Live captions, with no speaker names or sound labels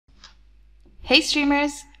Hey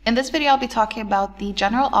streamers! In this video I'll be talking about the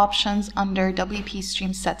general options under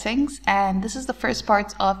WpStream settings, and this is the first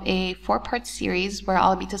part of a 4-part series where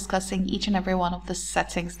I'll be discussing each and every one of the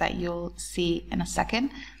settings that you'll see in a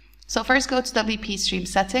second. So first go to WpStream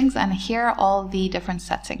settings, and here are all the different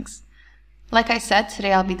settings. Like I said,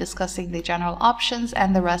 today I'll be discussing the general options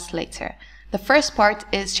and the rest later. The first part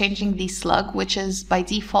is changing the slug, which is by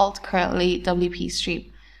default currently WpStream.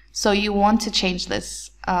 So you want to change this.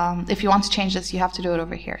 If you want to change this, you have to do it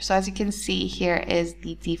over here. So as you can see, here is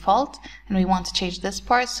the default, and we want to change this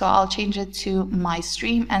part. So I'll change it to my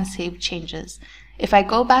stream and save changes. If I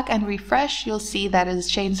go back and refresh, you'll see that it is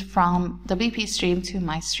changed from WpStream to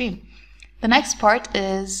my stream. The next part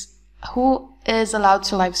is who is allowed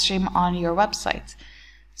to live stream on your website.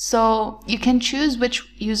 So you can choose which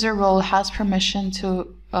user role has permission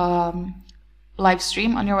to live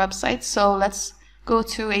stream on your website. So let's go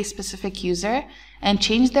to a specific user and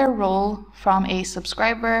change their role from a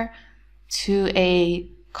subscriber to a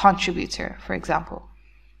contributor, for example.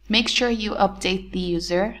 Make sure you update the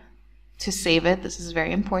user to save it. This is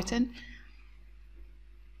very important.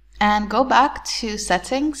 And go back to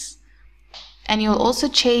settings, and you'll also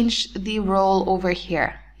change the role over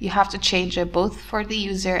here. You have to change it both for the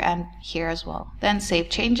user and here as well. Then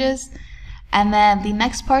save changes. And then the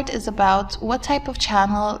next part is about what type of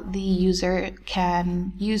channel the user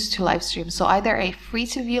can use to live stream. So either a free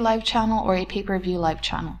to view live channel or a pay-per-view live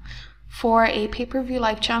channel. For a pay-per-view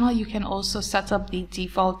live channel, you can also set up the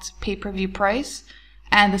default pay-per-view price.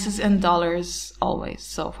 And this is in dollars always.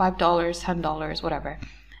 So $5, $10, whatever.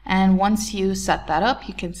 And once you set that up,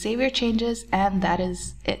 you can save your changes, and that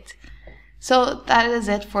is it. So that is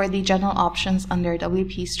it for the general options under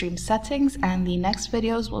WpStream settings, and the next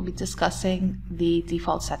videos will be discussing the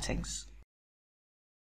default settings.